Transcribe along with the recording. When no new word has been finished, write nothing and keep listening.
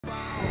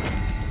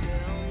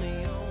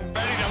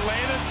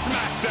laying a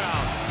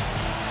smackdown.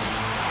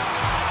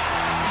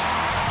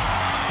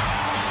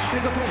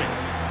 His opponent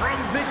from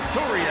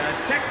Victoria,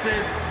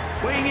 Texas,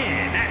 weighing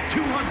in at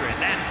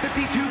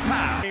 252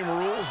 pounds.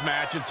 Rules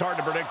match. It's hard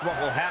to predict what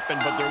will happen,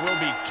 but there will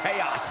be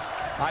chaos.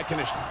 I can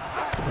assure.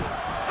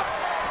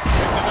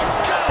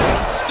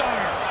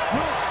 Stunner.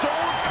 Will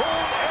Stone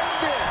Cold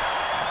end this?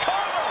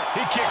 Cover.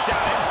 He kicks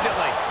out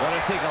instantly.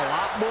 Gonna take a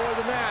lot more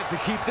than that to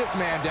keep this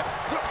man down.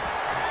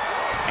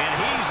 And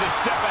he's a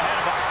step ahead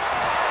of him.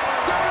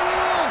 There it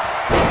is.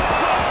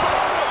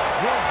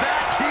 Will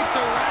that keep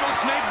the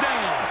rattlesnake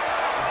down?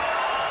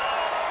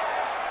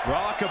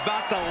 Rock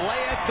about to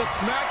lay it to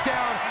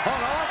SmackDown on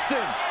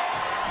Austin.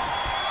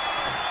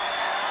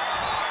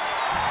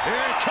 Here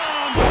it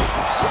comes.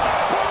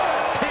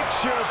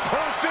 Picture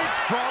perfect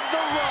from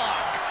The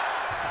Rock.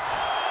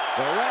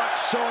 The Rock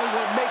showing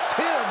what makes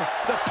him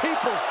the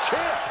people's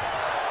champ.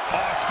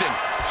 Austin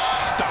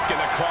stuck in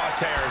the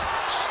crosshairs.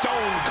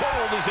 Stone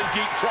Cold is in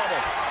deep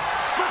trouble.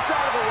 Slips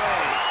out of the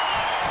way.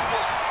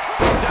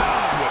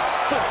 Down with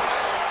force.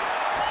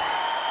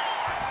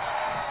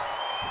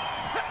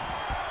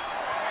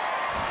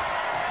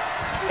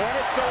 And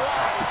it's The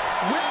Rock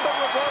with the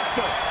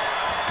reversal.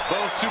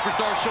 Both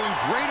superstars showing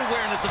great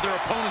awareness of their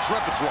opponent's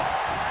repertoire.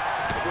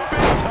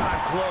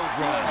 Big-time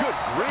clothesline. Good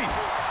grief.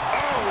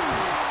 Oh,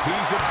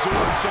 he's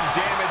absorbed some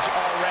damage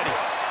already.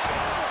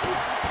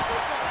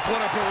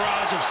 What a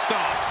barrage of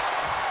stops.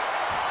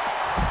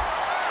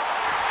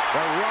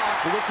 The Rock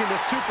looking to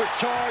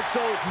supercharge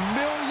those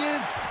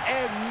millions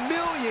and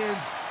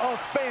millions of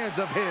fans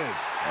of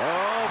his.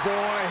 Oh,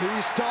 boy,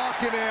 he's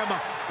stalking him,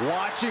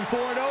 watching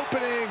for an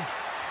opening.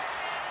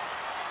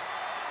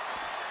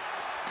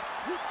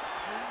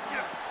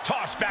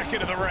 Tossed back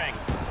into the ring.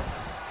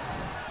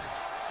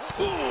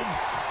 Boom.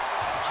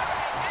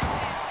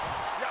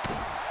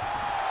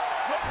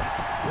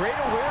 Great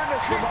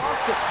awareness from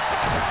Austin.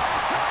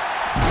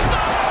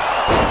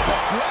 Stop! The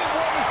Great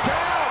One is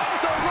down.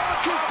 The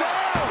Rock is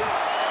down.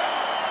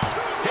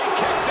 He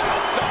kicks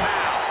out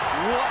somehow.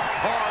 What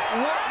heart,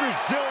 what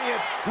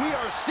resilience we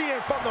are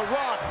seeing from The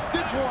Rock.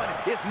 This one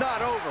is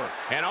not over.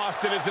 And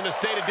Austin is in a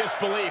state of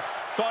disbelief.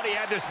 Thought he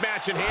had this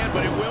match in hand,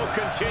 but it will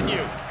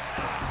continue.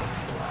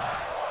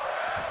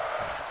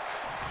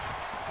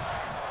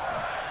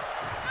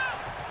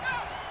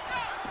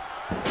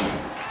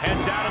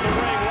 Heads out of the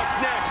ring. What's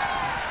next?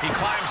 He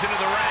climbs into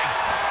the ring.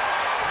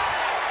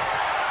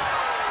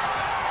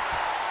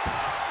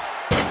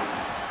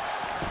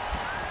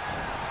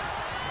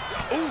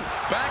 Oof,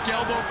 back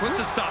elbow puts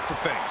a stop to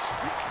things.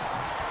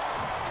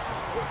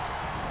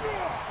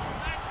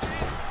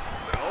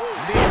 Oh,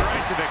 knee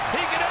right to the...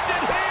 He can end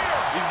it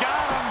here. He's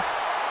got him.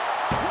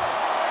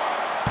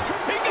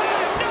 He got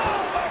him. No,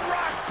 The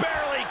Rock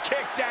barely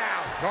kicked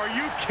out. Are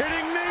you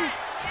kidding me?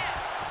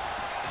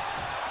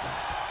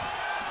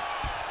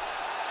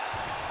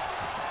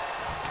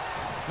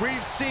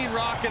 We've seen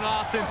Rock and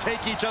Austin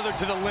take each other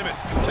to the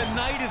limits.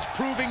 Tonight is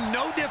proving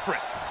no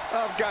different.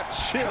 I've got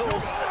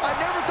chills. I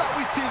never thought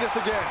we'd see this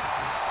again.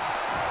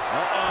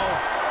 Uh-oh.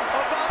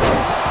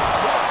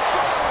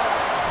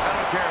 I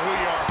don't care who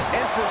you are.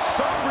 And for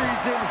some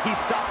reason, he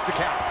stops the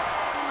count.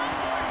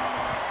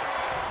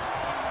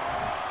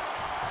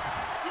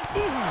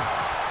 Ooh.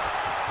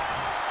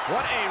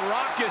 What a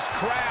raucous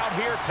crowd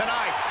here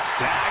tonight.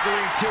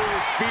 Staggering to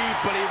his feet,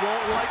 but he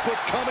won't like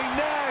what's coming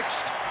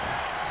next.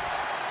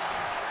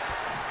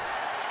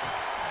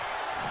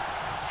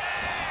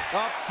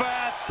 Up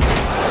fast.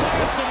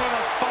 Hits him with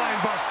a spine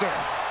buster.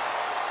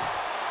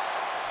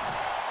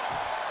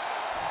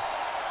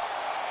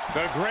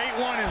 The Great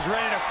One is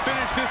ready to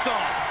finish this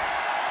off.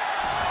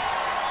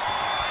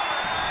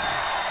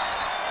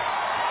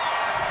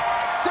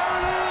 There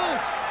it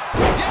is.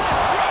 Yes,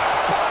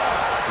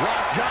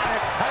 Rock got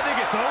it. I think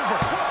it's over.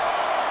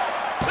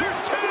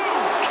 There's two.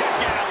 Kick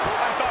out.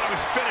 I thought it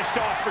was finished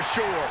off for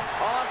sure.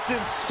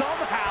 Austin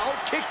somehow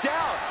kicked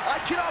out.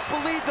 I cannot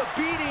believe the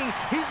beating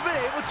he's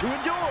been able to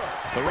endure.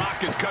 The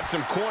Rock has cut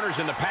some corners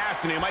in the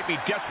past, and he might be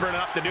desperate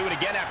enough to do it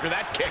again after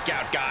that kick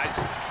out, guys.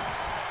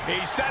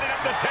 He's setting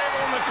up the table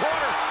in the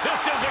corner.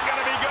 This isn't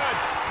going to be good.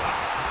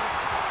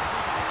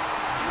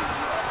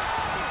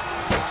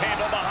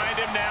 Table behind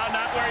him now,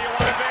 not where you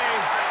want to be.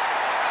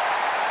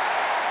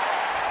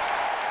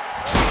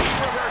 He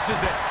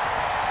reverses it.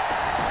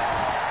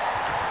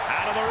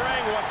 Out of the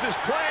ring, what's his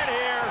plan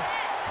here?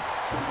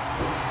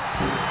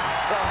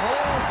 The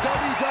whole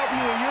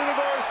WWE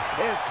Universe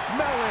is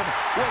smelling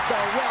what The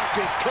Rock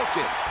is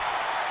cooking.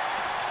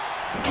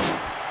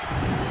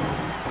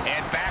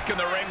 And back in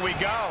the ring we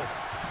go.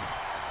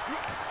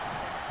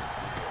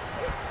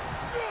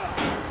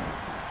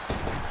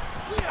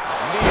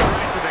 Knee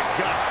right to the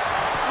gut.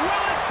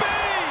 Will it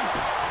be?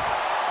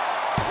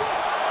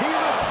 He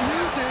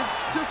refuses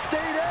to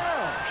stay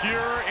down.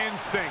 Pure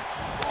instinct.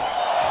 Oh,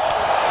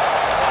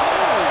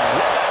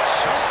 what a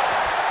shot.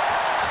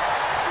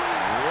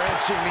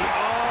 Wrenching the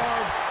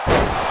arm.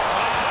 Oh,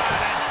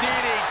 and a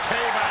DDT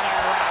by The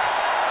Rock.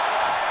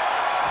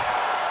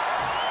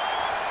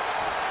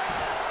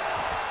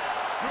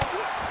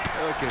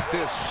 Look at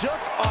this,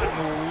 just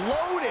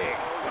unloading.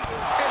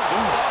 And a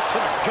stop to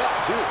the gut,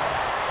 too.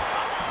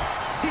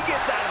 He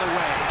gets out of the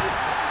way.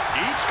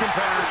 Each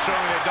competitor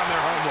showing they've done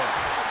their homework.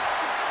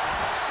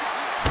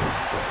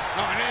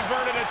 Oh, an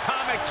inverted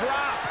atomic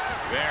drop.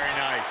 Very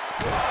nice.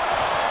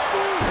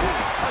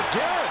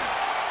 Again.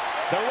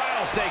 The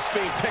rattlesnake's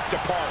being picked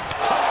apart.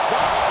 Tough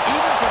spot,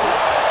 even for the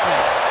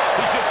rattlesnake.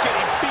 He's just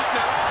getting beaten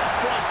up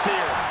fronts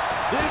here.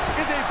 This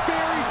is a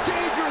very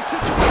dangerous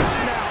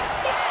situation now.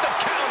 The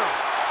counter.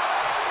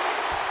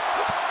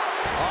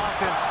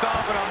 Austin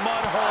stomping a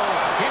mud hole.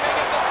 He may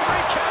get the 3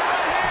 count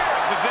right here.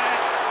 This is it.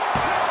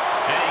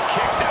 And he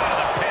kicks out of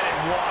the pin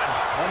and 1.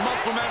 The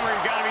muscle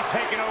memory's got to be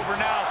taken over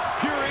now.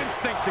 Pure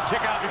instinct to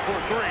kick out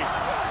before 3.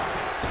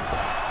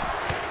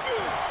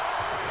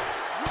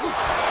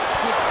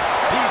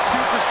 These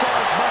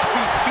superstars must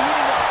be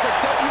feeding off the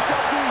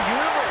WWE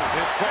Universe.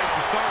 This place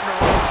is starting to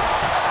roll.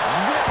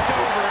 Ripped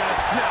over in a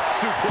snap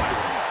suplex.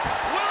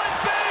 Will it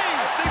be?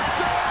 I think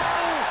so.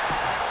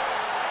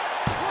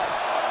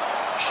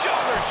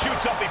 Shoulder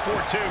shoots up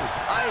before 2.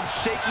 I am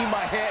shaking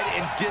my head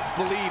in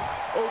disbelief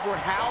over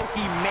how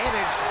he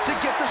managed to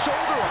get the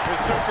shoulder up. The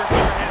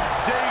superstar is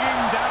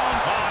digging down.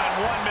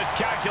 And one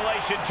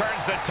miscalculation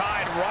turns the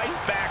tide right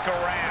back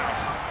around.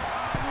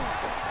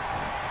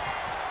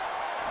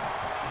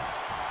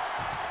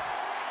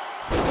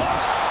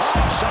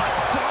 Hot shot,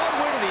 sent all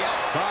the way to the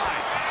outside.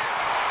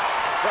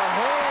 The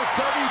whole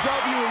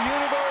WWE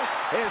Universe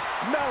is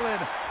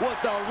smelling what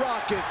The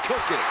Rock is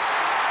cooking.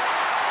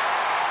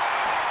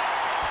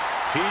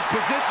 He's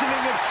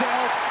positioning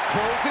himself,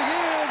 closing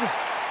in.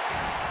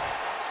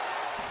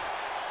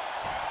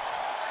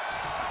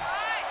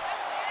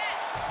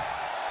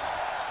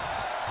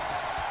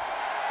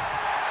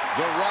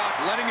 The Rock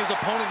letting his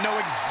opponent know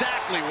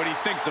exactly what he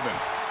thinks of him.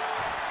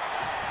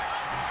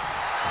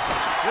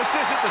 This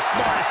isn't the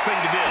smartest thing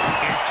to do,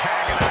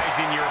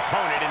 antagonizing your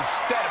opponent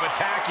instead of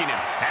attacking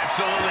him.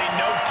 Absolutely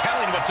no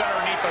telling what's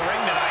underneath the ring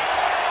tonight.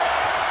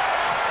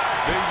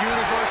 The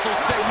universal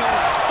signal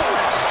for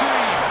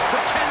extreme.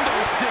 The kendo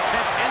stick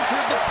has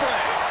entered the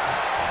fray.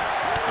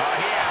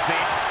 He has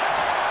the...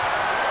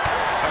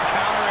 A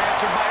counter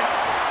answered by...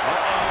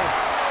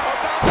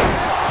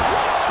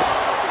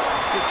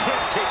 You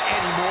can't take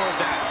any more of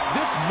that.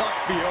 This must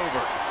be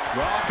over.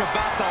 Rock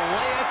about to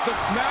lay it the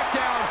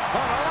smackdown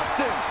on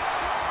Austin.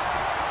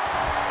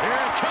 Here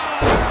it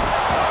comes.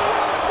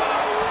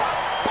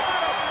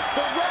 Bottom.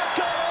 The Rock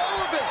got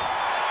all of it.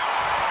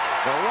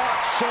 The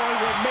Rock showing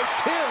what makes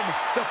him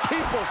the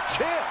people's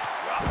champ.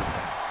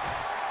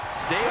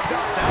 Staved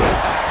off that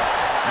attack.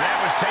 And that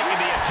was taking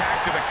the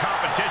attack to the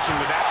competition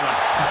with that one.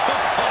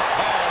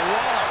 Oh,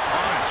 what a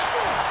punch.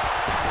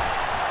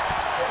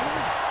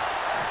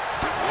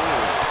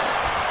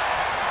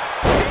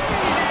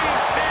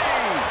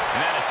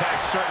 And that attack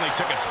certainly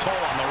took its toll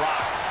on The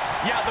Rock.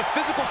 Yeah, the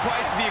physical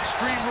price of the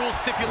Extreme Rules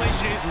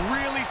stipulation is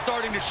really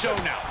starting to show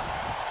now.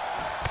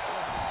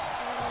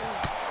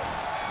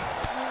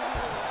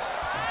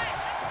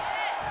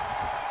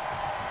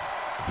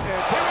 And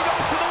here he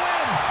goes for the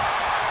win.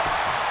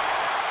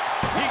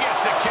 He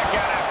gets the kick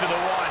out after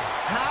the 1.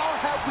 How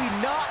have we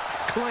not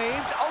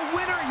claimed a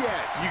winner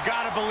yet? You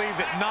gotta believe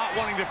that not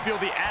wanting to feel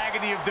the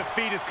agony of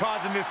defeat is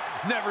causing this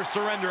never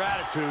surrender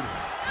attitude.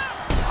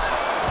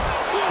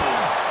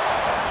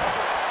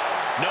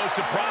 No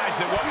surprise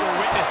that what we're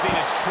witnessing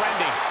is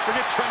trending.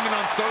 Forget trending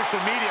on social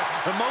media.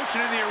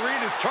 Emotion in the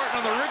arena is charting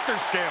on the Richter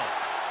scale.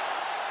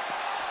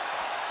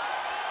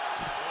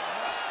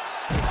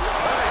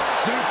 Nice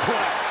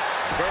suplex.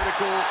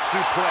 Vertical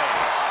suplex.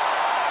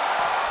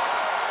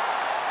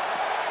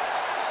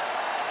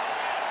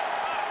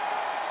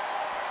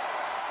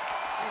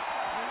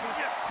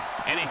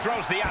 And he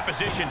throws the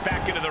opposition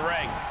back into the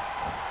ring.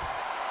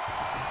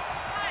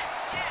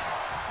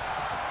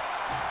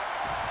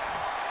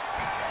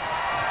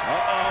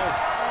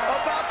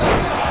 About to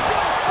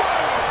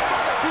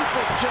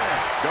people's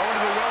champ. Going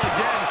to the well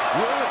again.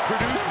 Will it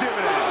produce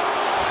dividends?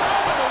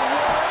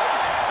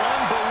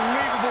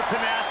 Unbelievable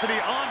tenacity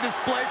on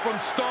display from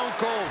Stone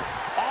Cold.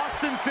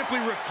 Austin simply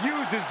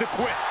refuses to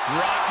quit.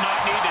 Rock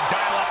might need to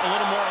dial up a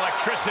little more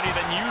electricity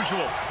than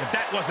usual, if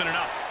that wasn't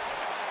enough.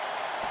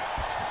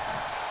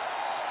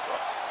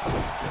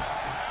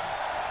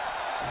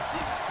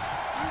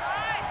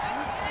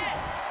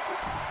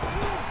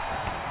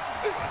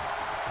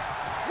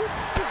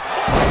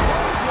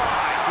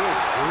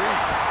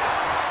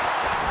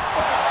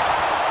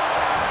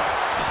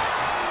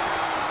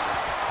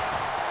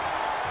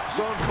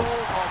 Stone Cold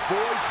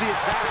avoids the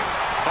attack.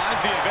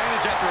 Finds the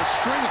advantage after a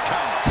string of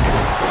counters.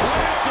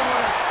 Lands him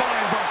with a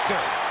spine buster.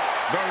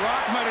 The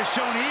Rock might have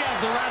shown he has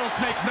the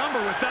rattlesnake's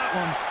number with that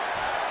one.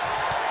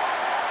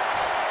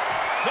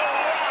 The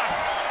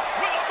Rock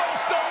with the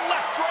most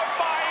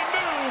electrifying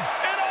move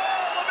in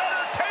all of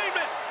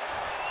entertainment.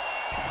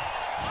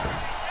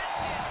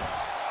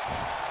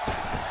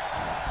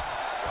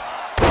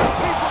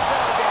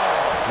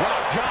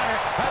 Rock got it.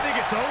 I think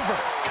it's over.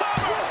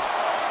 Cover.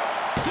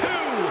 2.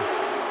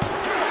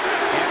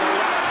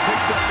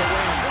 Picks up the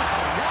win.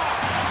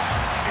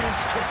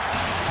 Is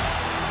cooking.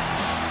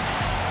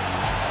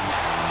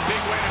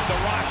 as The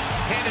Rock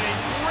handed a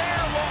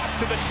rare loss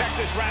to the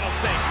Texas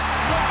Rattlesnake.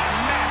 What a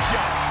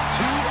matchup!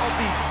 Two of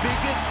the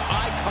biggest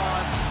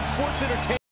icons sports entertainment.